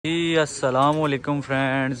अस्सलाम वालेकुम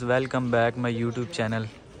friends, welcome back my YouTube channel.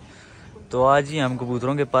 तो आज ही हम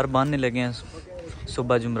कबूतरों के पर बांधने लगे हैं।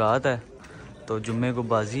 सुबह जुमरात है तो जुम्मे को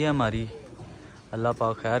बाजी है हमारी, अल्लाह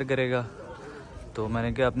पाक खैर करेगा। तो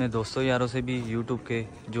मैंने कहा अपने दोस्तों यारों से भी यूट्यूब के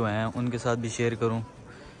जो हैं उनके साथ भी शेयर करूं।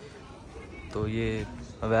 तो ये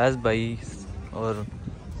अवैस भाई और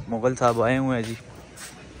मुगल साहब आए हुए हैं जी।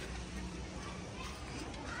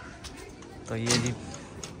 तो ये जी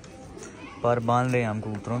पर बांध रहे हैं हम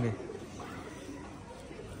कबूतरों के।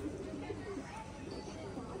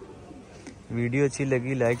 वीडियो अच्छी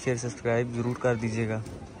लगी लाइक शेयर सब्सक्राइब ज़रूर कर दीजिएगा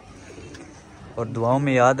और दुआओं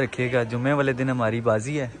में याद रखिएगा। जुम्मे वाले दिन हमारी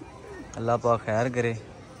बाजी है, अल्लाह पाक खैर करे।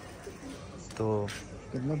 तो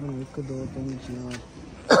कितना एक दो तीन चार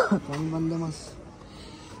कौन बंदे मस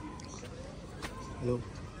लो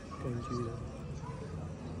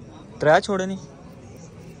त्रै छोड़े नहीं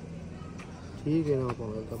ठीक है ना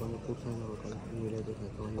पागल का बंदा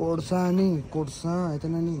कोर्सा नहीं कोर्सा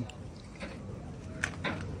इतना नहीं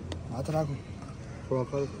हाथ रखो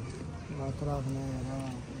प्रॉपर हाथ रखना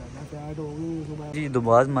है प्यार होगी जी।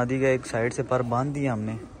 दुबाज मादी का एक साइड से पर बांध दिया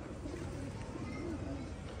हमने।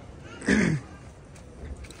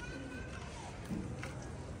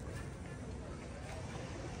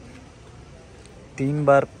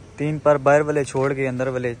 तीन पर बाहर वाले छोड़ के अंदर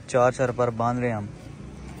वाले चार पर बांध रहे हैं हम।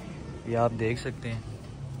 ये आप देख सकते हैं।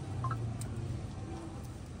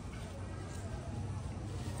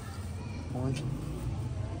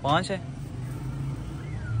 पांच है,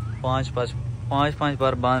 पांच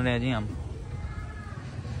पर बांध रहे हैं जी हम।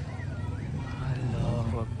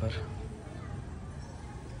 अल्लाह अकबर।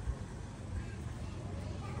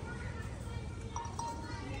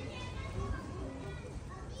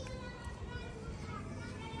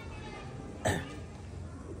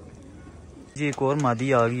 जी एक और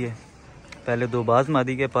मादी आ गई है। पहले दो बाज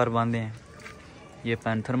मादी के पर बांधे हैं, ये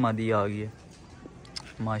पैंथर मादी आ गई है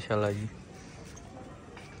माशाल्लाह जी।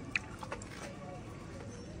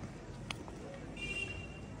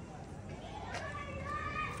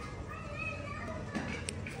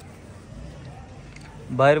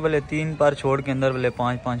 बाहर वाले 3 पर छोड़ के अंदर वाले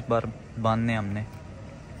 5 बार बांधने हमने।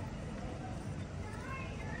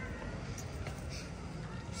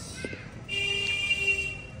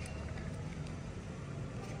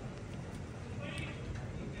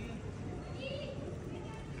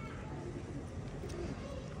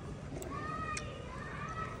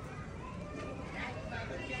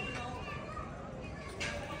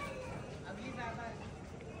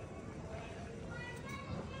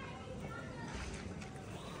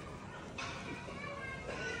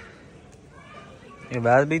 ये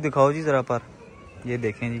वैस भी दिखाओ जी ज़रा पर। ये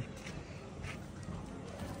देखें जी,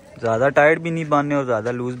 ज़्यादा टाइट भी नहीं बांधने और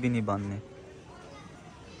ज़्यादा लूज भी नहीं बांधने।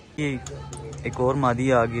 ये एक और मादी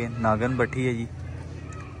आ गई है, नागन बट्टी है जी,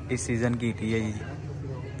 इस सीज़न की थी है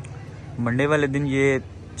जी। मंडे वाले दिन ये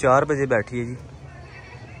 4 बजे बैठी है जी,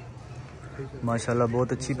 माशाल्लाह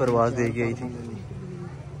बहुत अच्छी परवाज़ दे के आई थी।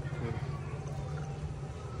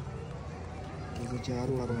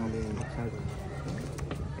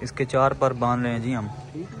 इसके 4 पर बांध रहे हैं जी हम।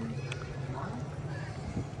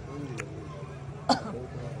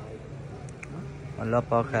 अल्लाह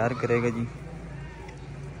पाक खैर करेगा जी।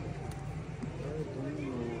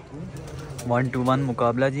 1-1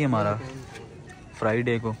 मुकाबला जी हमारा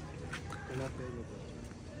फ्राइडे को।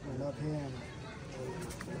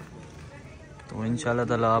 तो इंशाल्लाह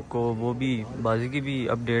ताला आपको वो भी बाजी की भी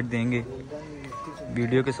अपडेट देंगे।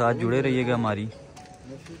 वीडियो के साथ जुड़े रहिएगा हमारी।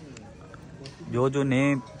 जो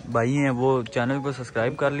नए भाई हैं वो चैनल को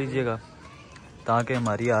सब्सक्राइब कर लीजिएगा ताकि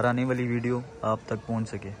हमारी आने वाली वीडियो आप तक पहुंच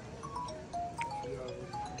सके।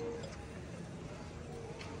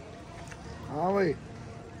 हाँ भाई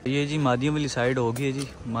ये जी मादियों वाली साइड हो गई है जी,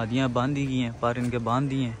 मादियाँ बांध दी गई हैं, पर इनके बांध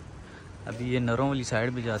दिए हैं। अभी ये नरों वाली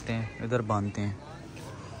साइड पे जाते हैं, इधर बांधते हैं।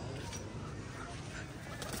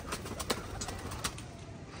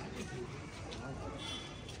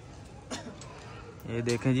 ये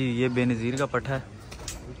देखें जी, ये बेनज़ीर का पट्ठा है।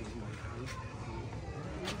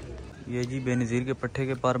 ये जी बेनज़ीर के पट्ठे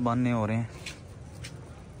के पर बांधने हो रहे हैं।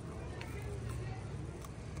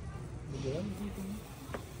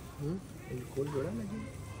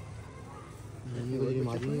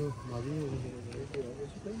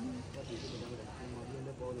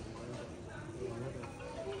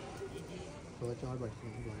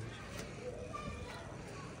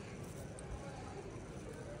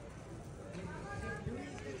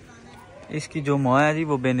 इसकी जो माँ है जी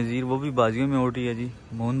वो बेनज़ीर, वो भी बाजियों में उठी है जी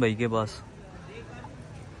मोहन भाई के पास।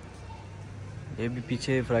 ये भी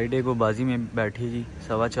पीछे फ्राइडे को बाजी में बैठी है जी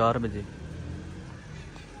 4:15 बजे।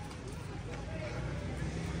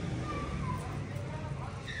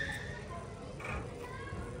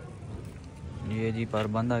 ये जी पर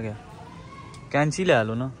बंद आ गया। कैंची ले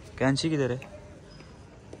लो ना, कैंची किधर है?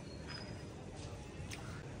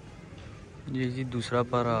 ये जी दूसरा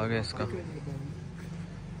पर आ गया इसका।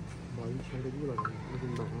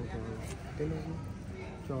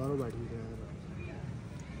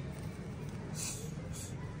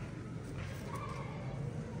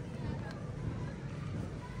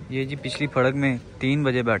 ये जी पिछली फड़क में 3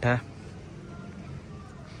 बजे बैठा है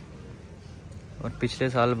और पिछले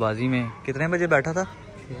साल बाजी में कितने बजे बैठा था?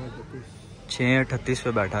 6:38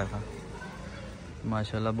 पे बैठा था।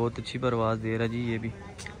 माशाल्लाह बहुत अच्छी परवाज़ दे रहा जी ये भी।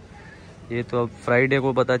 ये तो अब फ्राइडे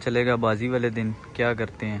को पता चलेगा बाजी वाले दिन क्या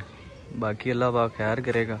करते हैं, बाकी अल्लाह पाक खैर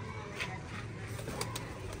करेगा।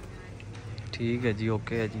 ठीक है जी,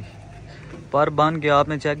 ओके है जी। पर बांध के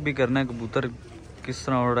आपने चेक भी करना है कबूतर किस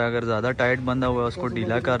तरह उड़ रहा है। अगर ज़्यादा टाइट बंधा हुआ है उसको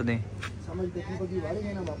ढीला कर दें।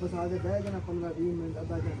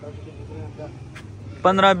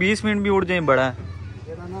 15-20 मिनट भी उड़ जाए बड़ा है।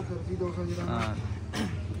 हाँ।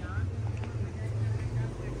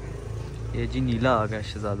 ये जी नीला आ गया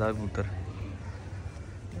शहजादा कबूतर।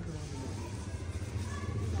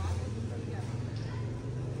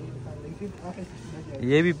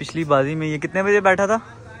 ये भी पिछली बाजी में ये कितने बजे बैठा था?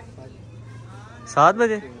 7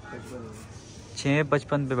 बजे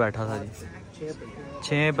 6:55 पे बैठा था जी।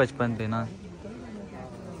 6:55 पे ना।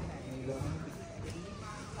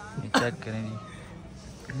 चेक करें जी।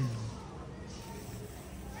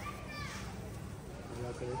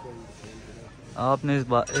 आपने इस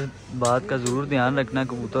बात का ज़रूर ध्यान रखना,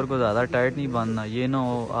 कबूतर को ज़्यादा टाइट नहीं बांधना। ये ना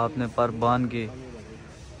हो आपने पर बांध के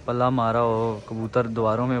पल्ला मारा हो, कबूतर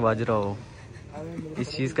दीवारों में बज रहा हो। इस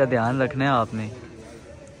चीज़ का ध्यान रखना है आपने,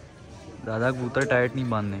 ज़्यादा कबूतर टाइट नहीं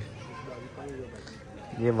बांधने।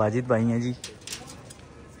 ये वाजिद भाई हैं जी।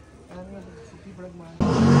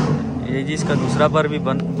 ये जी इसका दूसरा पर भी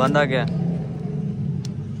बंद आ गया।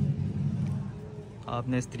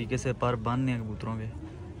 आपने इस तरीके से पर बांधने हैं कबूतरों के।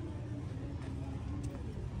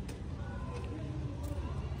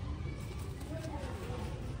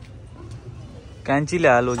 कैंची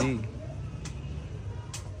ले लो जी,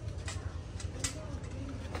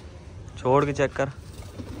 छोड़ के चेक कर।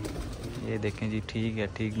 ये देखें जी, ठीक है,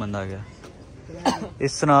 ठीक बंद आ गया।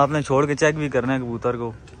 इस तरह आपने छोड़ के चेक भी करना है कबूतर को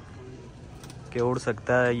कि उड़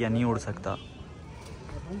सकता है या नहीं उड़ सकता।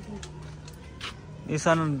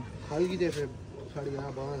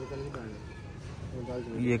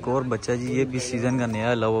 ये एक और बच्चा जी, ये भी सीजन का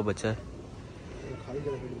नया ला हुआ बच्चा है।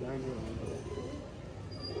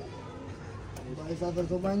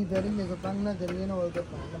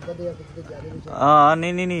 हाँ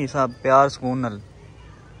नहीं साहब, प्यार सुकून नल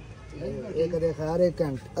एक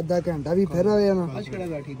अद्धा घंटा भी फिर होया ना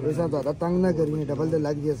ऐसा ज्यादा तंग ना करिए। डबल दे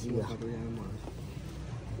लग गया सीगा,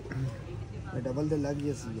 डबल दे लग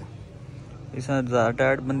गया सीगा। ऐसा ज्यादा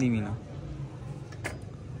टाइट बंदी भी ना।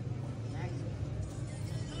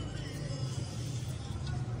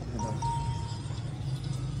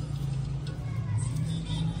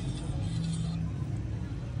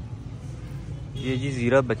 ये जी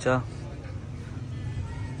जीरा बच्चा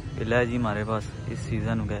पिला है जी हमारे पास इस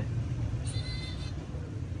सीजन का है।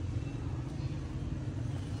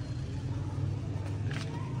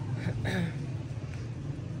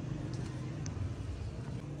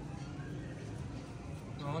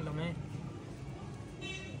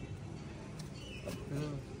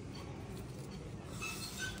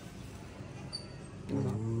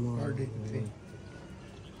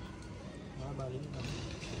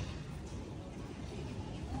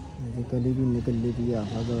 कली भी निकल लेती है।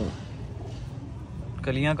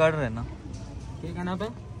 कलियां काट रहे ना। क्या कहना पे?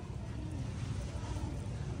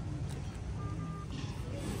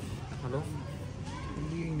 हेलो,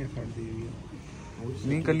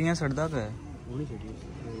 नहीं कलियां सड़दा पे है।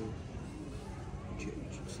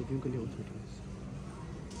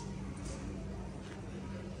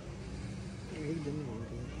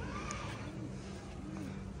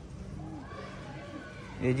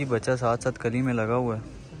 ये जी बच्चा साथ साथ कली में लगा हुआ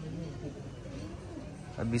है।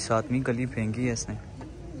 अभी 7वीं कली फेंकी है इसने।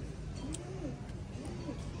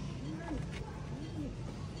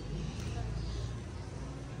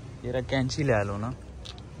 ये रहा, कैंची ले लो ना।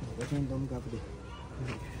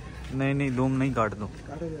 नहीं दुम नहीं काट दो।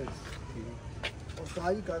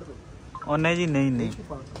 और नहीं जी, नहीं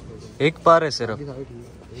एक पार है सिर्फ।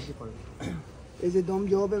 दुम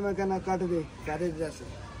जो पे मैं कहना काट दे जैसे।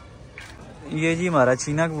 ये जी हमारा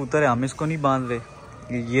चीना कबूतर है, हम इसको नहीं बांध रहे।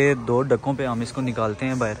 ये 2 डकों पे हम इसको निकालते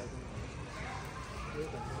हैं बाहर,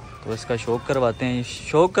 तो इसका शौक करवाते हैं।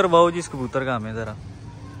 शौक करवाओ जी इस कबूतर का हमें ज़रा।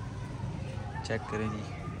 चेक करें जी,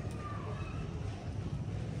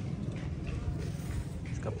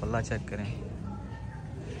 इसका पल्ला चेक करें।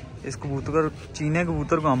 इस कबूतर चीने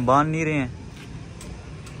कबूतर को हम बांध नहीं रहे हैं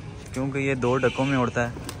क्योंकि ये 2 डकों में उड़ता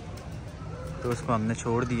है, तो उसको हमने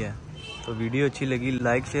छोड़ दिया है। तो वीडियो अच्छी लगी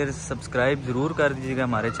लाइक शेयर सब्सक्राइब ज़रूर कर दीजिएगा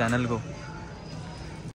हमारे चैनल को।